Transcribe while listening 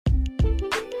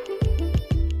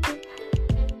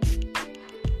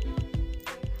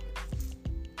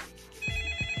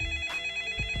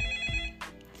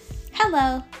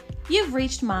Hello, you've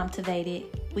reached Momtivated.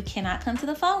 We cannot come to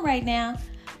the phone right now.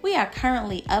 We are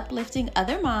currently uplifting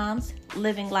other moms,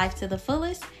 living life to the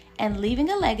fullest, and leaving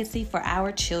a legacy for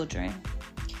our children.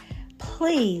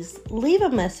 Please leave a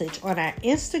message on our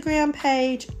Instagram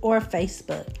page or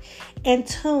Facebook and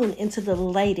tune into the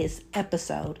latest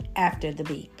episode after the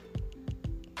beep.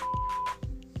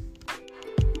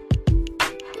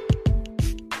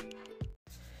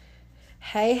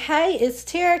 Hey, it's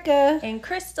Terica. And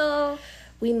Crystal.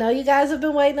 We know you guys have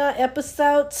been waiting on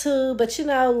episode 2, but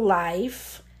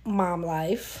life, mom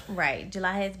life. Right.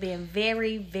 July has been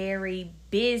very, very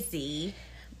busy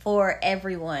for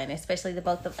everyone, especially the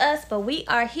both of us. But we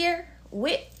are here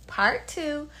with part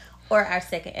 2 or our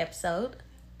second episode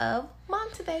of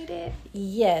Momtivated.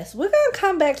 Yes, we're going to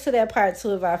come back to that part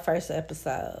 2 of our first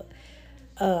episode.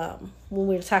 When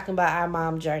we were talking about our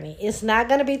mom journey. It's not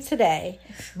going to be today,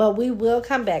 but we will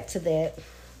come back to that.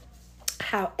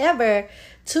 However,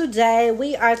 today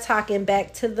we are talking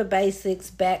back to the basics,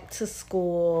 back to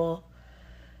school,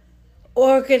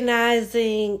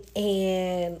 organizing,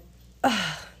 and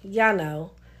y'all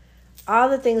know, all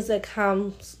the things that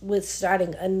comes with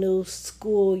starting a new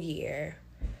school year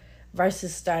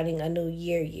versus starting a new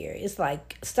year. It's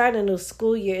like starting a new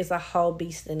school year is a whole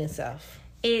beast in itself.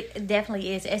 It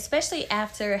definitely is, especially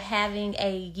after having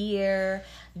a year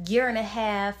and a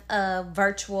half of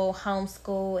virtual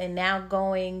homeschool and now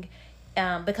going,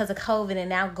 because of COVID, and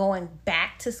now going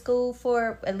back to school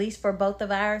for, at least for both of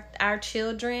our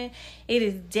children. It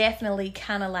is definitely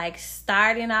kind of like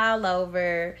starting all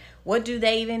over. What do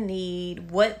they even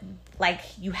need?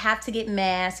 You have to get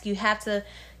masks. You have to,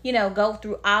 go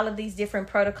through all of these different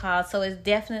protocols. So it's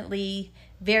definitely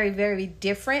very, very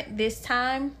different this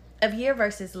time of year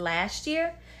versus last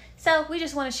year. So we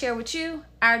just want to share with you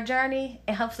our journey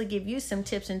and hopefully give you some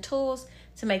tips and tools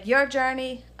to make your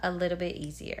journey a little bit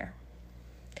easier.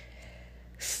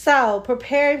 So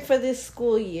preparing for this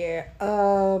school year,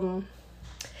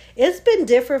 it's been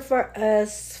different for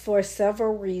us for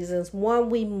several reasons. One,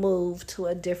 we moved to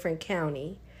a different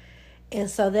county, and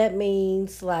so that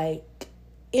means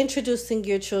introducing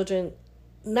your children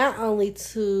not only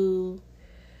to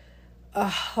a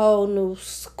whole new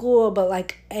school,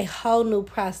 but a whole new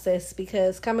process,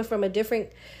 because coming from a different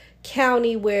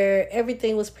county where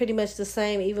everything was pretty much the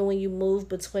same even when you moved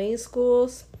between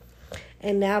schools,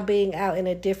 and now being out in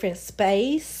a different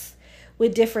space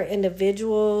with different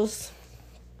individuals,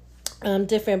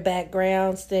 different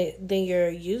backgrounds than you're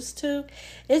used to,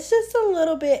 it's just a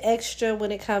little bit extra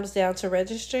when it comes down to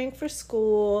registering for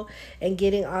school and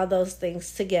getting all those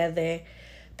things together.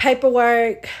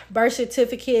 Paperwork, birth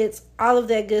certificates, all of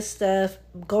that good stuff,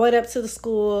 going up to the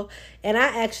school. And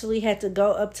I actually had to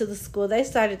go up to the school. They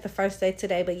started the first day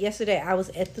today, but yesterday I was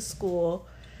at the school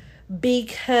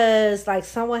because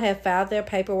someone had filed their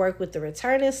paperwork with the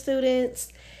returning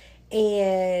students,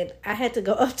 and I had to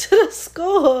go up to the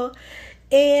school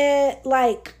and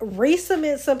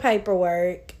resubmit some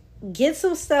paperwork, get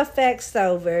some stuff faxed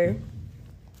over.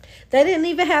 They didn't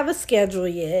even have a schedule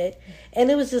yet. And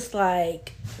it was just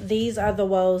these are the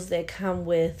woes that come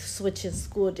with switching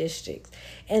school districts.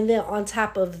 And then on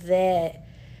top of that,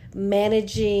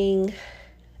 managing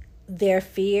their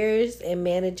fears and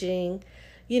managing,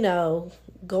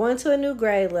 going to a new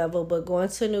grade level, but going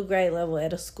to a new grade level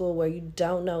at a school where you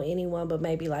don't know anyone but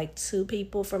maybe 2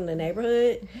 people from the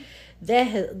neighborhood.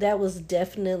 Mm-hmm. That was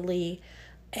definitely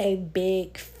a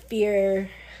big fear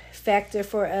factor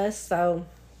for us. So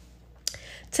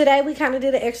today we kind of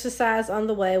did an exercise on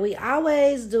the way. We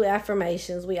always do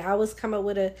affirmations. We always come up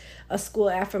with a school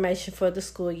affirmation for the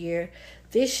school year.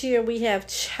 This year we have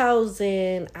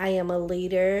chosen, I am a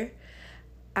leader,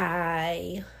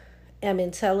 I am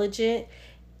intelligent,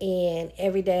 and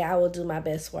every day I will do my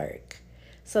best work.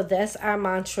 So that's our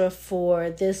mantra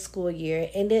for this school year.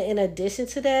 And then in addition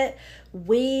to that,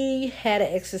 we had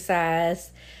an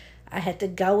exercise. I had to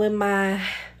go in my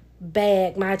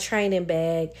training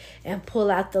bag, and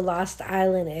pull out the Lost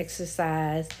Island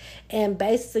exercise. And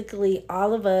basically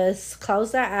all of us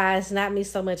closed our eyes, not me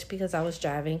so much because I was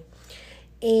driving,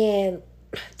 and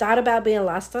thought about being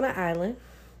lost on an island.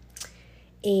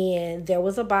 And there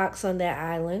was a box on that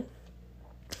island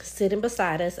sitting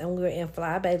beside us, and we were in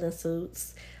fly bathing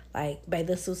suits,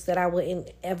 bathing suits that I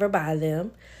wouldn't ever buy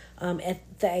them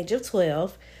at the age of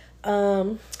 12.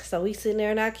 So we sitting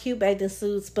there in our cute bathing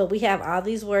suits, but we have all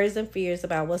these worries and fears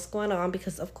about what's going on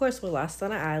because of course we're lost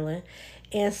on an island.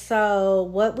 And so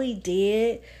what we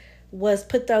did was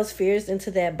put those fears into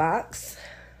that box.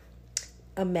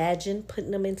 Imagine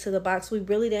putting them into the box. We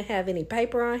really didn't have any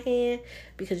paper on hand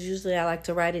because usually I like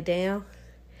to write it down.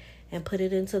 and put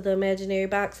it into the imaginary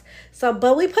box. So,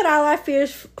 but we put all our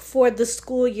fears for the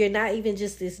school year, not even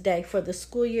just this day, for the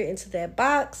school year into that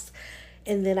box.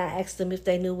 And then I asked them if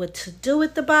they knew what to do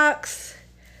with the box.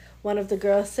 One of the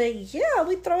girls said, yeah,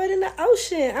 we throw it in the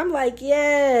ocean. I'm like,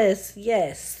 yes,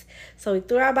 yes. So we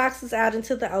threw our boxes out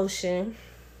into the ocean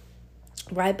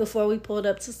right before we pulled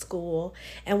up to school,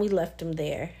 and we left them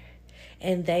there.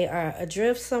 And they are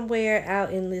adrift somewhere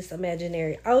out in this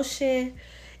imaginary ocean.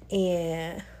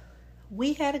 And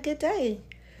we had a good day.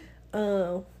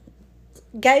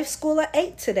 Gave school an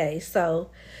 8 today.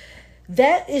 So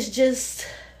that is just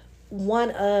one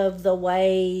of the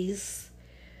ways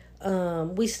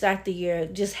we start the year.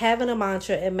 Just having a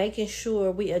mantra and making sure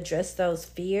we address those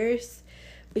fears.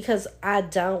 Because I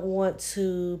don't want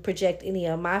to project any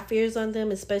of my fears on them,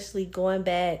 especially going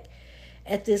back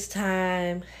at this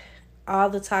time. All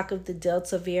the talk of the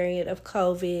Delta variant of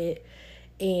COVID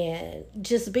and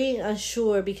just being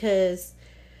unsure, because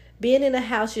being in a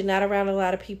house, you're not around a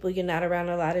lot of people, you're not around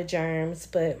a lot of germs,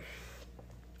 but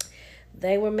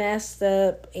they were masked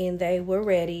up and they were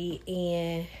ready.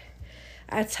 And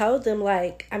I told them,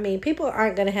 like, I mean, people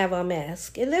aren't going to have on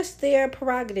masks, and that's their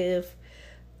prerogative.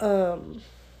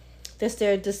 That's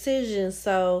their decision.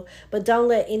 So, but don't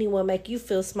let anyone make you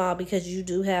feel small because you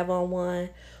do have on one,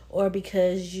 or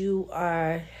because you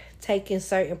are taking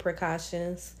certain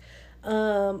precautions.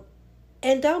 And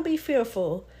don't be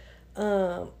fearful.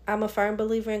 I'm a firm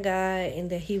believer in God and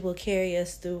that He will carry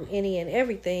us through any and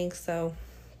everything. So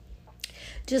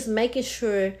just making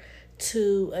sure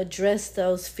to address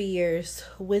those fears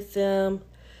with them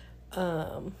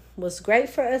was great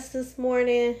for us this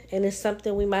morning, and it's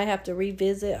something we might have to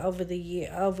revisit over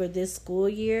this school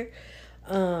year,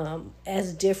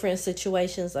 as different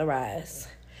situations arise.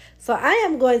 So I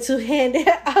am going to hand it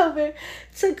over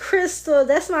to Crystal.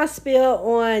 That's my spiel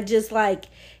on just like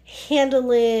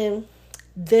handling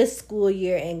this school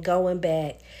year and going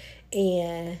back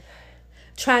and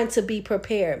trying to be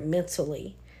prepared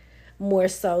mentally, more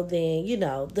so than,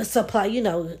 the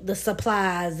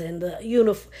supplies and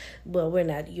the well, we're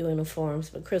not uniforms,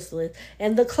 but Crystal is,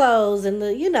 and the clothes and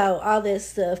the, all that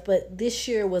stuff. But this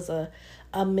year was a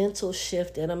mental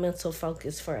shift and a mental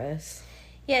focus for us.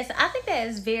 Yes, I think that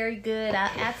is very good.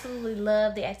 I absolutely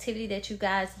love the activity that you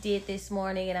guys did this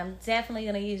morning, and I'm definitely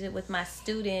going to use it with my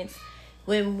students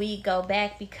when we go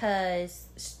back, because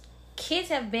kids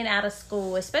have been out of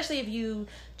school, especially if you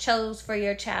chose for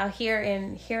your child here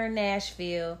in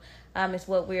Nashville. Is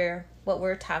what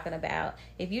we're talking about.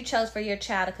 If you chose for your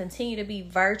child to continue to be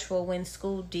virtual when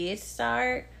school did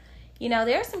start,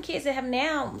 there are some kids that have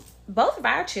now, both of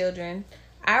our children,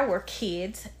 our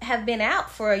kids, have been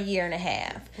out for a year and a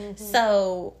half. Mm-hmm.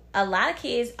 So a lot of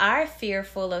kids are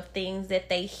fearful of things that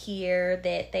they hear,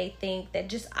 that they think, that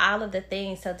just all of the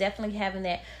things. So definitely having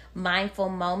that mindful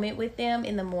moment with them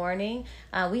in the morning.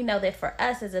 We know that for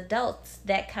us as adults,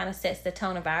 that kind of sets the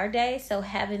tone of our day. So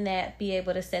having that be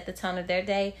able to set the tone of their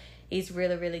day is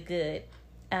really, really good.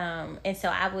 And so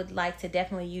I would like to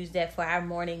definitely use that for our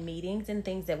morning meetings and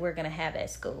things that we're going to have at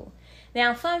school.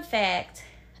 Now, fun fact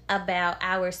about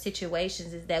our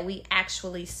situations is that we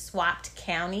actually swapped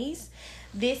counties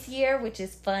this year, which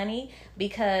is funny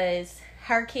because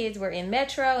her kids were in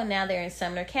Metro and now they're in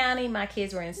Sumner County. My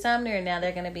kids were in Sumner and now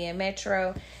they're going to be in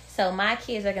Metro. So my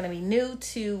kids are going to be new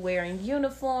to wearing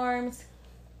uniforms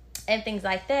and things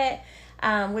like that,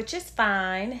 which is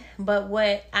fine. But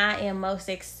what I am most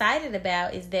excited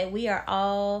about is that we are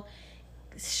all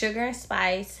Sugar and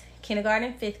Spice, kindergarten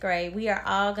and 5th grade. We are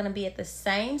all going to be at the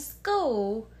same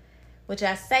school, which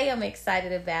I say I'm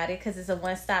excited about it because it's a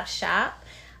one-stop shop.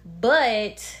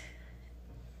 But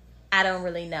I don't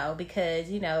really know because,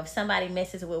 if somebody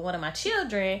messes with one of my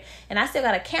children and I still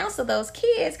got to counsel those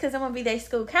kids because I'm going to be their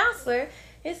school counselor,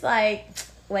 it's like,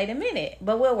 wait a minute.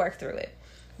 But we'll work through it.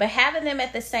 But having them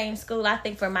at the same school, I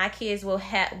think for my kids will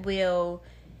have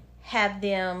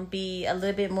them be a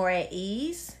little bit more at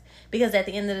ease, because at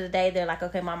the end of the day, they're like,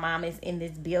 okay, my mom is in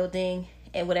this building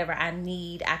and whatever I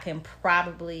need, I can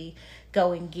probably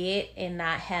go and get and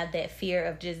not have that fear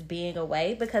of just being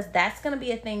away, because that's going to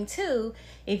be a thing too.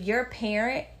 If your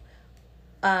parent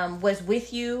was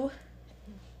with you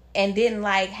and didn't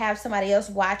like have somebody else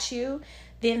watch you,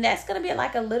 then that's going to be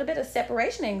like a little bit of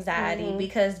separation anxiety,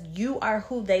 because you are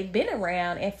who they've been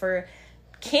around. And for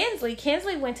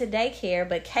Kinsley went to daycare,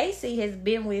 but Casey has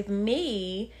been with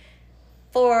me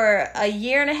for a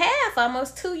year and a half,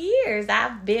 almost 2 years.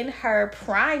 I've been her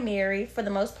primary, for the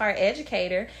most part,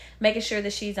 educator, making sure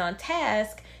that she's on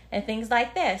task and things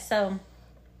like that. So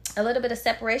a little bit of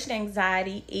separation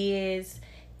anxiety is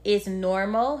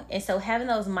normal. And so having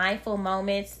those mindful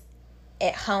moments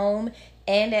at home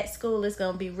and at school is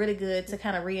going to be really good to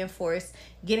kind of reinforce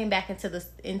getting back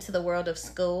into the world of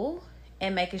school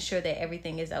and making sure that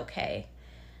everything is okay.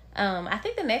 I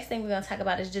think the next thing we're going to talk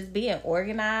about is just being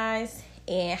organized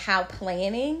and how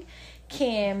planning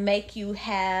can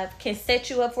set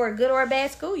you up for a good or a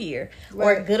bad school year, right,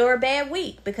 or a good or a bad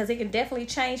week, because it can definitely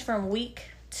change from week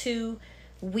to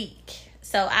week.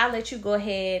 So I'll let you go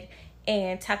ahead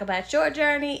and talk about your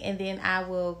journey, and then I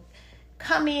will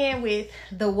come in with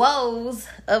the woes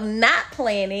of not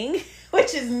planning,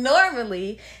 which is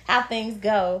normally how things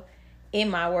go in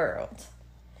my world.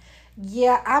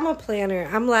 Yeah, I'm a planner.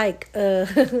 I'm like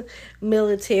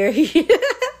military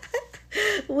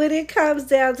when it comes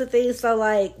down to things. So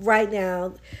like right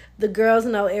now, the girls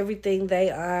know everything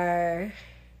the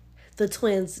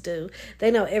twins do. They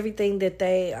know everything that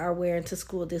they are wearing to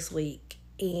school this week.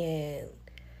 And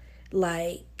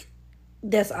like,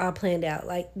 that's all planned out.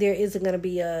 Like, there isn't going to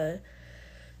be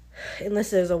unless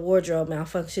there's a wardrobe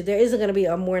malfunction, there isn't going to be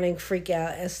a morning freak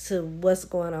out as to what's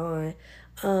going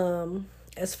on.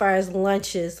 As far as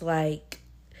lunches, like,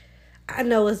 I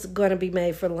know it's going to be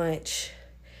made for lunch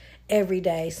every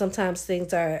day. Sometimes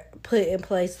things are put in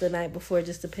place the night before,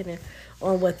 just depending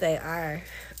on what they are.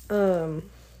 So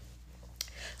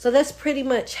that's pretty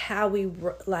much how we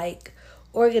like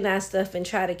organize stuff and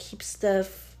try to keep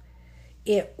stuff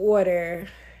in order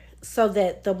so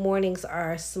that the mornings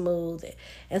are smooth,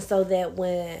 and so that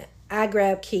when I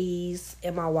grab keys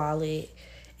in my wallet,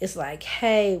 it's like,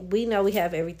 hey, we know we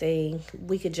have everything.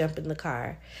 We could jump in the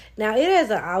car. Now, it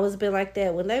hasn't always been like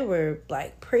that. When they were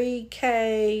like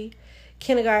pre-K,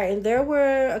 kindergarten, there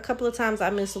were a couple of times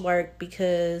I missed work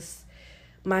because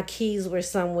my keys were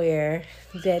somewhere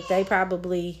that they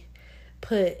probably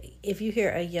put. If you hear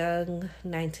a young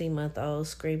 19-month-old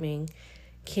screaming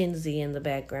Kinsey in the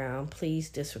background,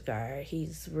 please disregard.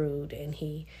 He's rude and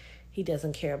he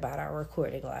doesn't care about our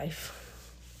recording life.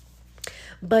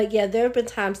 But yeah, there have been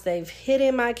times they've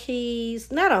hidden my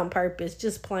keys, not on purpose,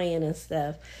 just playing and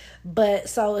stuff. But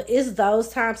so it's those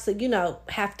times that,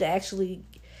 have to actually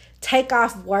take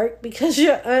off work because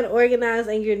you're unorganized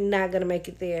and you're not going to make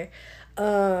it there.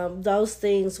 Those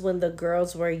things when the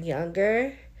girls were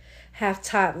younger have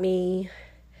taught me,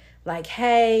 like,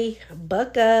 hey,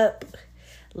 buck up.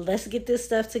 Let's get this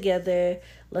stuff together.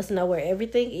 Let's know where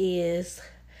everything is.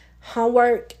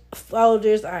 Homework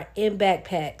folders are in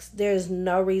backpacks. There's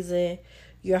no reason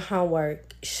your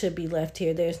homework should be left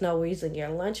here. There's no reason your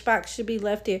lunchbox should be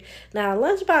left here. Now, a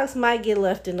lunchbox might get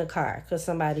left in the car because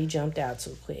somebody jumped out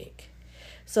too quick.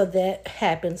 So that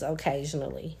happens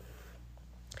occasionally.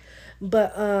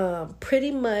 But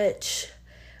pretty much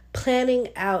planning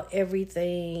out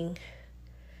everything,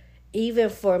 even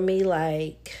for me,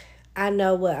 like, I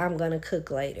know what I'm going to cook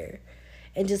later.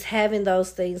 And just having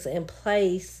those things in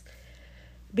place,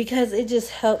 because it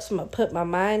just helps put my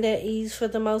mind at ease for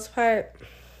the most part.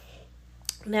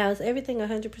 Now, is everything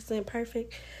 100%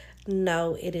 perfect?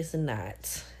 No, it is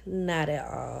not. Not at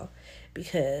all.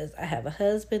 Because I have a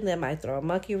husband that might throw a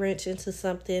monkey wrench into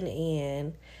something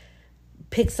and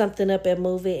pick something up and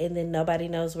move it, and then nobody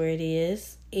knows where it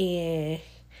is. And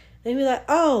they be like,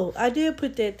 oh, I did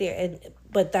put that there.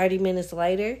 But 30 minutes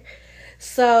later.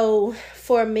 So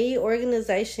for me,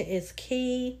 organization is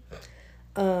key.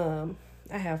 I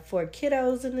have 4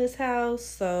 kiddos in this house,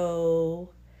 so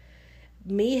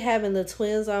me having the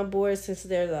twins on board since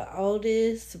they're the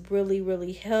oldest really,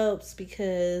 really helps,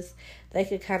 because they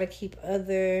could kind of keep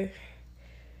other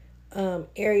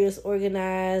areas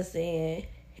organized and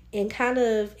kind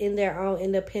of in their own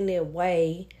independent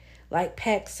way, like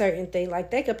pack certain things.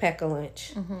 Like they could pack a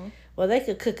lunch. Mm-hmm. Well, they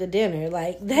could cook a dinner.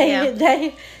 Like they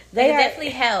definitely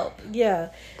help. Yeah,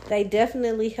 they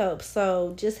definitely help.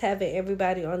 So just having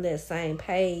everybody on that same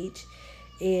page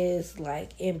is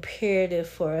like imperative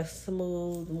for a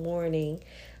smooth morning.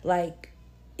 Like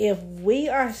if we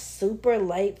are super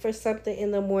late for something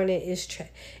in the morning,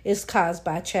 it's caused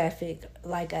by traffic,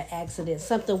 like an accident,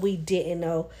 something we didn't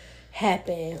know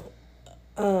happened.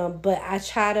 But I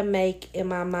try to make in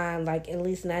my mind, like at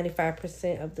least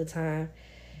 95% of the time,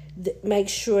 make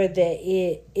sure that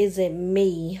it isn't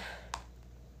me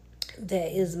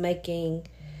that is making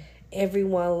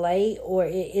everyone late, or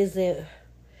it isn't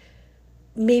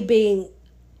me being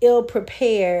ill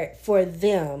prepared for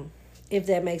them, if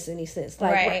that makes any sense.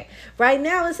 Like right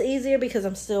now it's easier because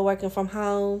I'm still working from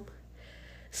home.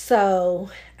 So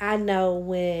I know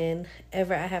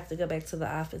whenever I have to go back to the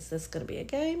office, that's going to be a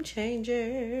game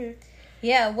changer.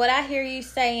 Yeah, what I hear you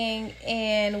saying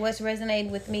and what's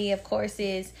resonating with me, of course,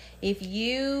 is if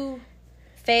you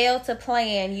fail to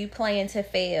plan, you plan to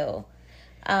fail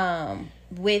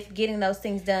with getting those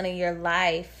things done in your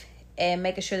life. and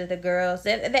making sure that the girls,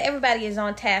 that everybody is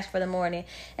on task for the morning.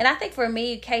 And I think for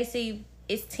me, Casey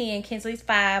is 10, Kinsley's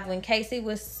 5. When Casey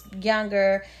was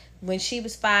younger, when she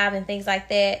was 5 and things like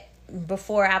that,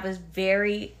 before I was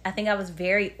very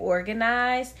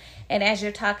organized. And as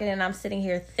you're talking and I'm sitting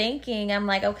here thinking, I'm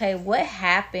like, okay, what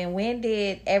happened? When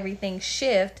did everything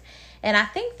shift? And I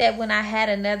think that when I had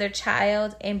another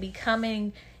child and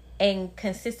becoming and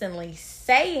consistently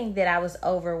saying that I was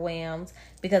overwhelmed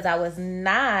because I was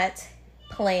not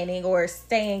planning or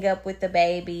staying up with the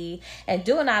baby and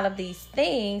doing all of these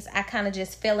things, I kind of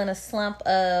just fell in a slump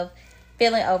of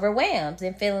feeling overwhelmed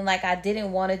and feeling like I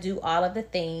didn't want to do all of the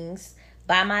things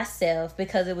by myself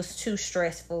because it was too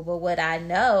stressful. But what I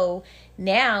know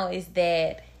now is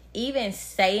that even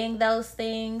saying those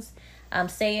things,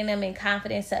 saying them in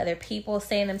confidence to other people,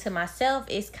 saying them to myself,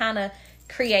 it's kind of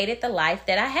created the life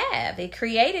that I have. It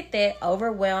created that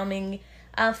overwhelming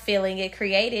feeling. It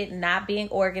created not being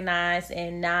organized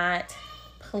and not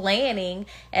planning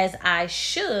as I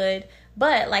should.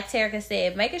 But like Terica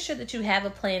said, making sure that you have a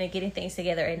plan and getting things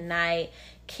together at night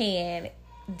can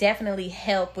definitely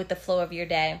help with the flow of your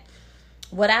day.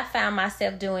 What I found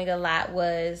myself doing a lot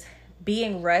was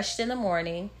being rushed in the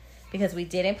morning because we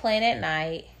didn't plan at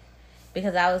night,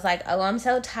 because I was like, oh, I'm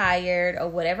so tired or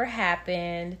whatever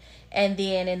happened. And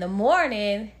then in the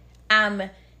morning, I'm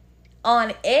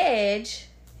on edge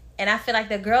and I feel like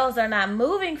the girls are not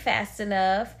moving fast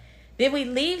enough. Then we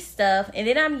leave stuff and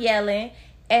then I'm yelling.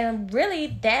 And really,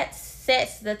 that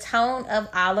sets the tone of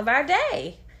all of our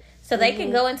day. So they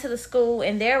can go into the school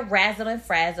and they're razzled and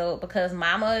frazzled because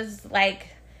mama is like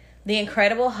the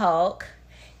Incredible Hulk.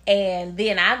 And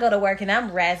then I go to work and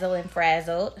I'm razzled and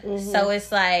frazzled. So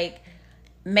it's like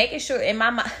making sure. And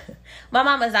my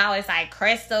mama's always like,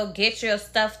 Crystal, get your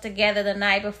stuff together the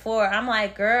night before. I'm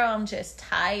like, girl, I'm just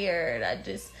tired. I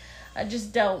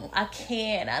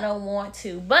don't want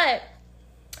to. But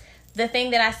the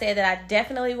thing that I said that I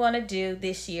definitely want to do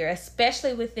this year,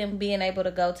 especially with them being able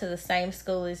to go to the same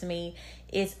school as me,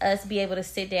 is us be able to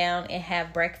sit down and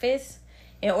have breakfast.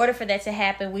 In order for that to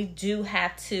happen, we do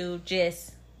have to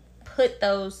just put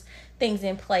those things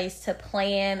in place to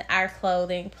plan our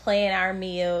clothing, plan our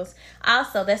meals.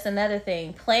 Also, that's another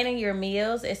thing. Planning your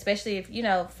meals, especially if,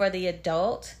 for the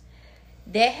adult,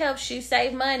 that helps you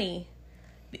save money.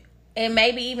 And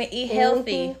maybe even eat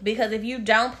healthy. Because if you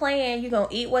don't plan, you're going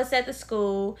to eat what's at the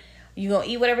school. You're going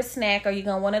to eat whatever snack, or you're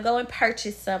going to want to go and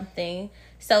purchase something.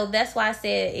 So that's why I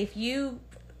said if you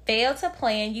fail to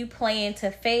plan, you plan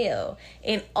to fail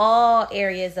in all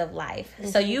areas of life.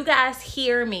 So you guys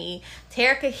hear me.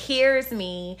 Terica hears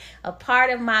me. A part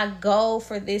of my goal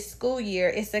for this school year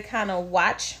is to kind of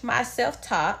watch myself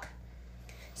talk,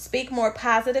 speak more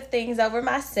positive things over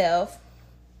myself,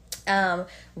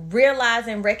 realize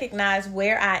and recognize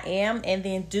where I am, and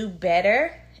then do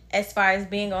better as far as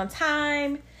being on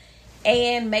time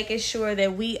and making sure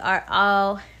that we are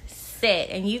all set.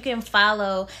 And you can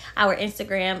follow our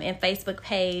Instagram and Facebook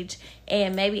page,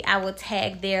 and maybe I will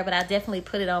tag there, but I definitely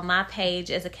put it on my page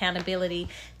as accountability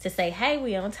to say, hey,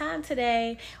 we on time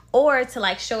today, or to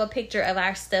like show a picture of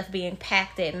our stuff being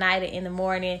packed at night or in the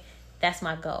morning. That's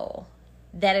my goal.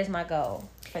 That is my goal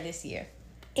for this year.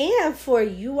 And for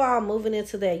you all moving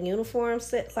into that uniform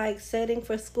setting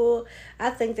for school, I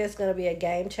think that's going to be a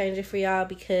game changer for y'all,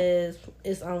 because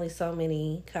it's only so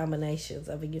many combinations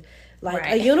of a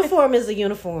uniform is a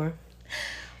uniform.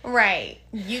 Right.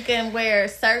 You can wear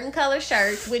certain color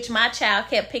shirts, which my child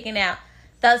kept picking out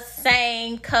the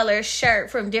same color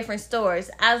shirt from different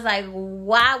stores. I was like,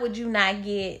 why would you not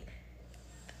get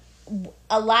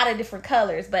a lot of different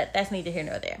colors? But that's neither here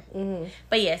nor there.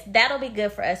 But yes, that'll be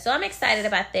good for us. So I'm excited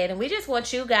about that. And we just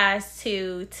want you guys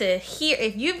to hear,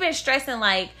 if you've been stressing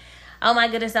like, oh my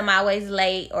goodness, I'm always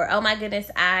late, or oh my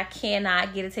goodness, I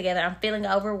cannot get it together, I'm feeling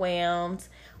overwhelmed,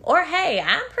 or hey,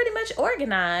 I'm pretty much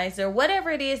organized, or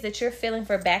whatever it is that you're feeling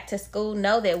for back to school,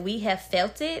 know that we have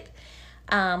felt it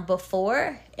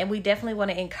before, and we definitely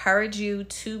want to encourage you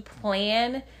to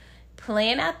plan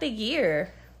out the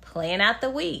year, plan out the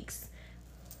weeks.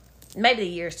 Maybe the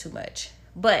year is too much,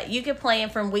 but you can plan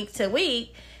from week to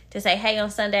week to say, hey, on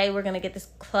Sunday, we're going to get this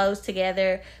clothes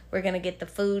together. We're going to get the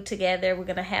food together. We're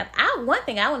going to have, one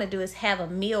thing I want to do is have a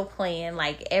meal plan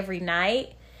like every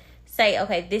night. Say,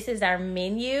 okay, this is our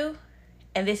menu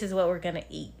and this is what we're going to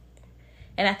eat.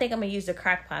 And I think I'm going to use the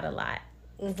crock pot a lot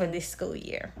for this school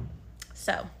year.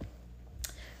 So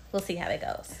we'll see how that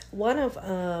goes. One of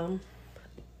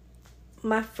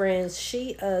my friends,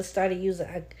 she started using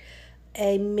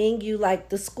a menu like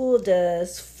the school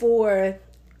does for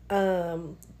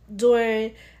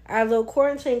during our little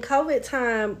quarantine COVID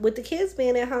time with the kids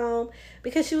being at home,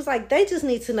 because she was like, they just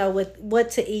need to know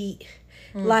what to eat.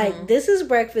 Mm-hmm. Like, this is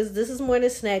breakfast, this is morning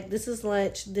snack, this is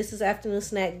lunch, this is afternoon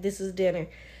snack, this is dinner.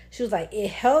 She was like, it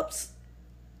helps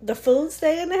the food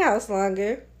stay in the house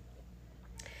longer.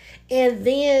 And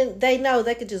then they know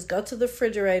they could just go to the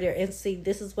refrigerator and see,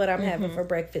 this is what I'm having for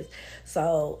breakfast.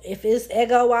 So if it's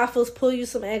Eggo waffles, pull you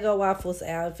some Eggo waffles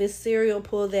out. If it's cereal,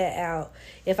 pull that out.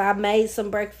 If I made some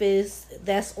breakfast,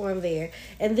 that's on there.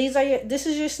 And this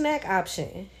is your snack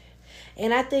option.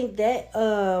 And I think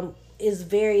that is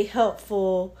very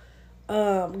helpful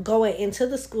going into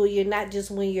the school year, not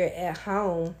just when you're at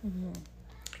home.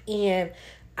 Mm-hmm. And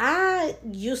I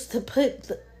used to put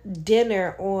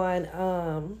dinner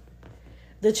on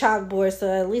the chalkboard, so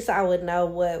at least I would know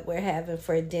what we're having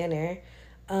for dinner,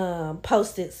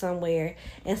 posted somewhere.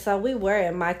 And so we were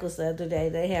at Michael's the other day.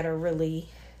 They had a really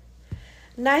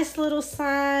nice little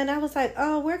sign. I was like,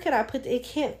 oh, where could I put it? It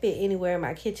can't fit anywhere in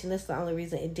my kitchen. That's the only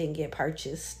reason it didn't get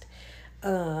purchased.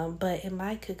 But it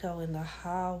might could go in the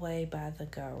hallway by the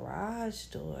garage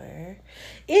door.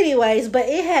 Anyways, but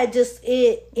it had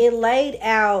it laid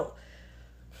out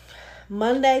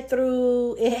Monday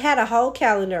through, it had a whole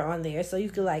calendar on there, so you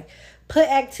could like put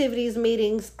activities,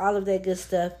 meetings, all of that good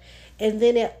stuff. And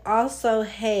then it also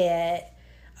had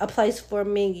a place for a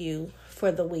menu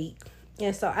for the week.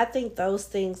 And so I think those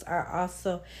things are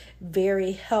also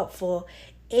very helpful.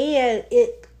 And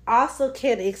it also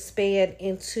can expand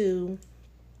into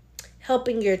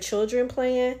helping your children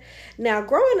plan. Now,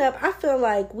 growing up, I feel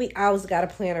like we always got a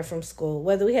planner from school,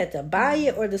 whether we had to buy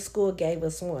it or the school gave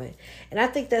us one. And I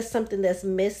think that's something that's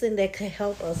missing that could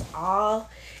help us all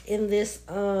in this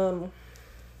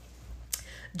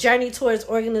journey towards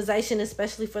organization,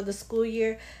 especially for the school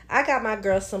year. I got my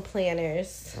girls some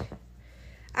planners.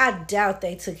 I doubt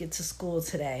they took it to school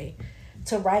today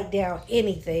to write down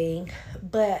anything,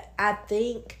 but I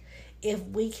think if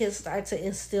we can start to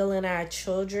instill in our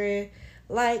children,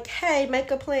 like, hey,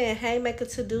 make a plan. Hey, make a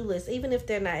to-do list. Even if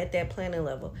they're not at that planning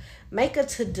level. Make a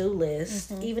to-do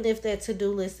list. Mm-hmm. Even if that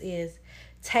to-do list is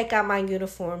take out my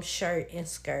uniform shirt and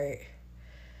skirt.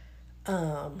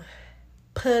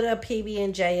 Put a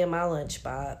PB&J in my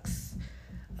lunchbox.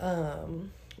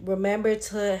 Remember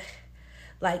to,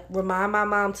 like, remind my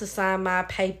mom to sign my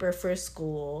paper for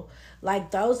school.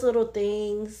 Like, those little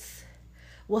things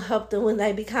will help them when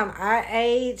they become our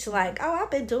age. Like, oh,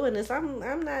 I've been doing this. I'm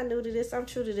not new to this. I'm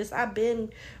true to this. I've been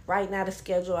writing out a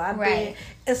schedule. And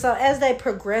so as they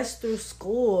progress through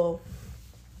school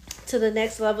to the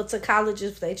next level, to college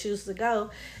if they choose to go,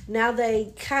 now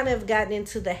they kind of gotten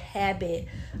into the habit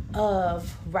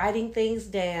of writing things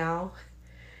down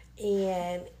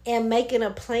and making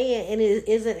a plan, and it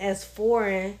isn't as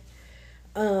foreign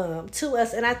to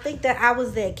us. And I think that I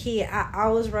was that kid. I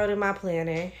always wrote in my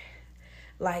planner.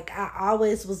 Like, I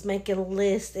always was making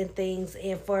lists and things,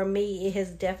 and for me, it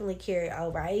has definitely carried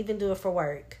over. I even do it for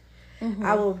work. Mm-hmm.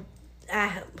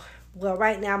 Well,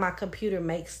 right now, my computer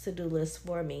makes to-do lists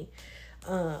for me,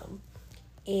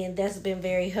 and that's been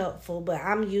very helpful, but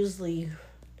I'll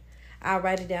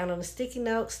write it down on a sticky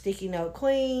note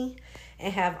queen,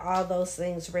 and have all those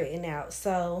things written out.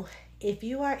 So, if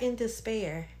you are in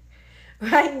despair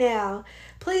right now,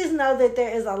 please know that there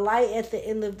is a light at the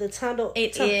end of the tunnel.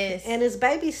 It is. And it's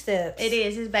baby steps. It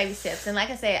is. It's baby steps. And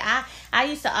like I said, I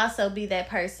used to also be that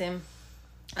person.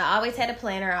 I always had a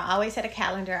planner. I always had a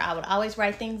calendar. I would always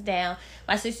write things down.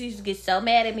 My sister used to get so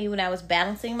mad at me when I was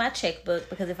balancing my checkbook,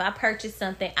 because if I purchased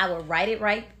something, I would write it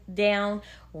right down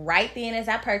right then as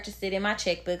I purchased it in my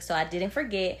checkbook so I didn't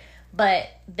forget. But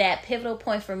that pivotal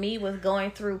point for me was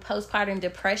going through postpartum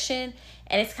depression.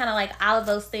 And it's kind of like all of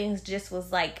those things just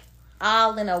was like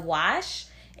all in a wash.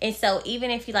 And so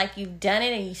even if you've done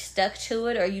it and you stuck to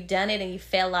it, or you done it and you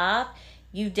fell off,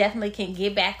 you definitely can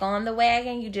get back on the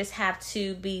wagon. You just have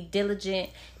to be diligent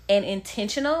and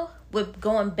intentional with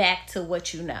going back to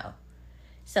what you know.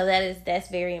 So that's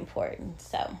very important.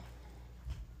 So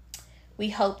we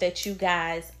hope that you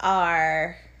guys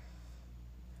are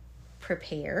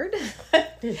prepared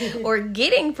or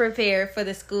getting prepared for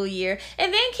the school year,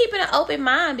 and then keeping an open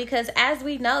mind, because as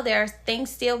we know, there are things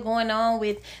still going on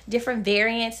with different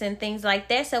variants and things like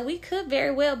that, so we could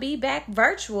very well be back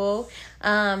virtual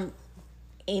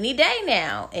any day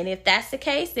now. And if that's the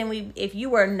case, then if you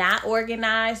were not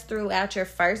organized throughout your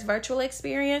first virtual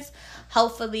experience,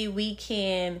 hopefully we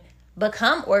can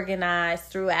become organized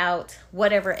throughout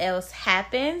whatever else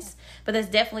happens. But that's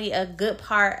definitely a good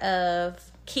part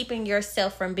of keeping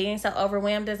yourself from being so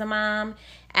overwhelmed as a mom.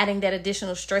 Adding that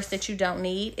additional stress that you don't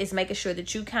need is making sure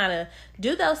that you kind of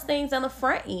do those things on the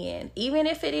front end. Even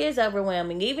if it is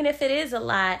overwhelming, even if it is a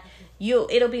lot,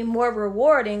 it'll be more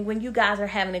rewarding when you guys are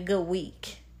having a good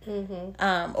week.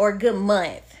 Or a good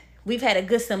month. We've had a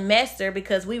good semester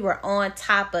because we were on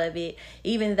top of it,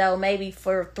 even though maybe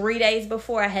for 3 days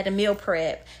before I had to meal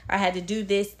prep, or I had to do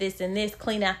this, and this,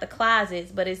 clean out the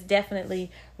closets. But it's definitely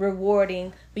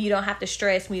rewarding when you don't have to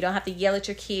stress, when you don't have to yell at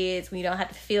your kids, when you don't have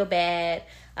to feel bad,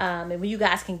 and when you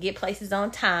guys can get places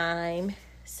on time.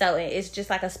 So it's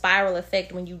just like a spiral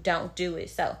effect when you don't do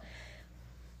it. So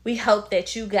we hope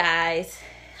that you guys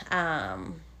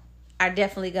are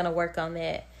definitely going to work on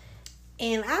that.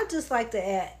 And I'd just like to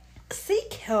add,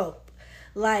 seek help.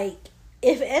 Like,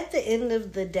 if at the end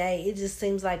of the day it just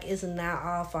seems like it's not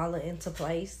all falling into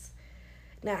place.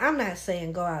 Now, I'm not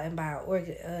saying go out and buy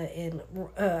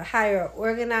hire an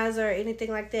organizer or anything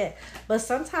like that, but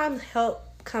sometimes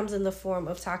help comes in the form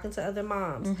of talking to other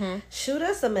moms. Shoot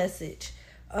us a message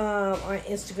on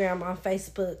Instagram, on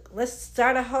Facebook. Let's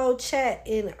start a whole chat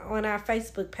on our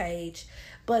Facebook page,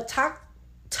 but talk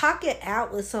it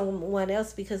out with someone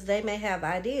else, because they may have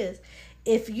ideas.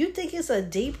 If you think it's a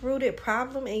deep-rooted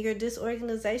problem and your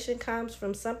disorganization comes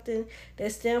from something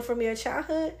that stemmed from your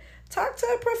childhood, talk to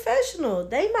a professional.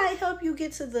 They might help you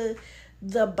get to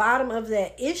the bottom of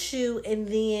that issue, and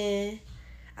then,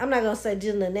 I'm not going to say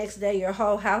then the next day your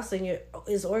whole house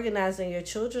is organized and your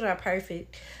children are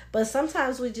perfect, but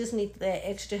sometimes we just need that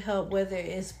extra help, whether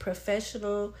it's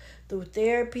professional through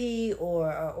therapy or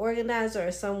an organizer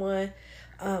or someone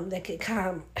that could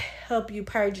come help you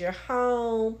purge your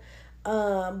home.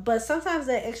 But sometimes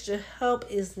that extra help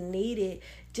is needed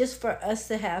just for us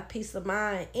to have peace of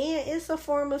mind. And it's a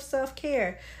form of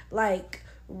self-care. Like,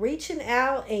 reaching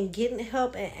out and getting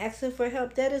help and asking for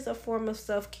help, that is a form of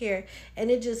self-care. And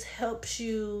it just helps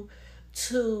you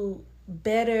to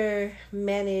better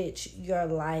manage your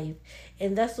life.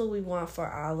 And that's what we want for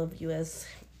all of you. As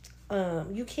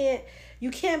you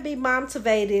can't be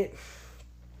motivated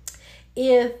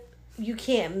if you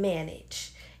can't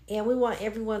manage. And we want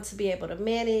everyone to be able to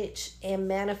manage and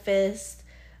manifest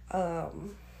all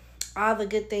the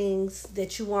good things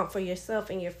that you want for yourself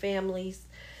and your families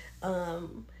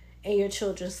and your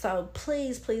children. So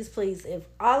please, please, please, if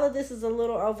all of this is a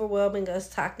little overwhelming, us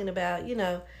talking about,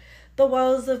 the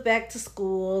woes of back to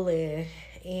school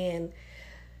and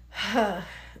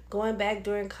going back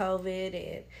during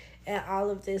COVID and all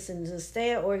of this, and just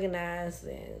staying organized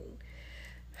and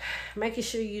making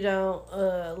sure you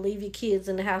don't leave your kids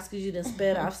in the house because you done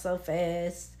sped off so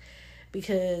fast,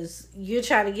 because you're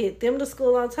trying to get them to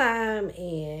school on time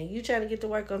and you trying to get to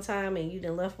work on time and you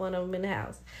done left one of them in the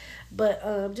house.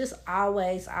 But just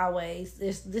always,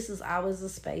 this is always a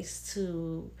space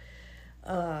to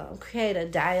create a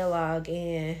dialogue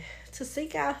and to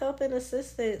seek out help and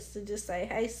assistance, to just say,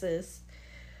 hey sis,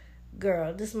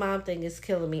 girl, this mom thing is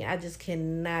killing me. I just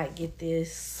cannot get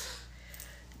this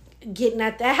getting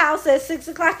at the house at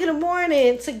 6:00 in the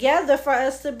morning together for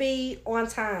us to be on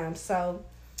time. So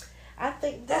I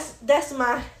think that's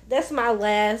my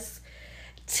last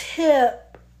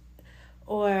tip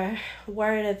or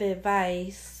word of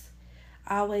advice.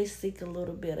 Always seek a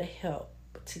little bit of help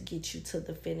to get you to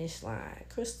the finish line.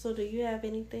 Crystal, do you have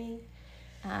anything?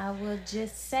 I will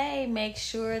just say, make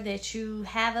sure that you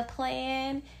have a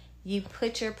plan. You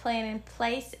put your plan in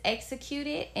place, execute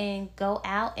it, and go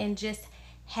out and just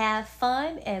have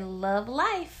fun and love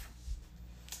life.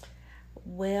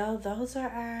 Well, those are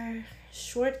our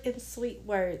short and sweet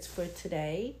words for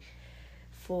today.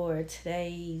 For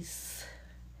today's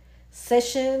podcast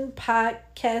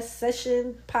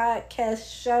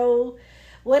show,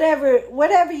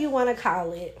 whatever you want to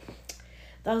call it.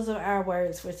 Those are our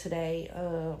words for today.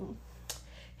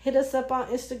 Hit us up on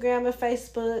Instagram and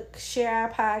Facebook. Share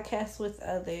our podcast with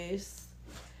others.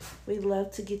 We'd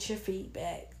love to get your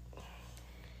feedback.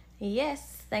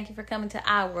 Yes, thank you for coming to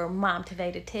our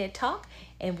Mom-Tivated TED Talk,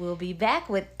 and we'll be back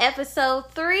with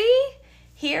episode 3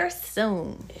 here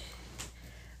soon.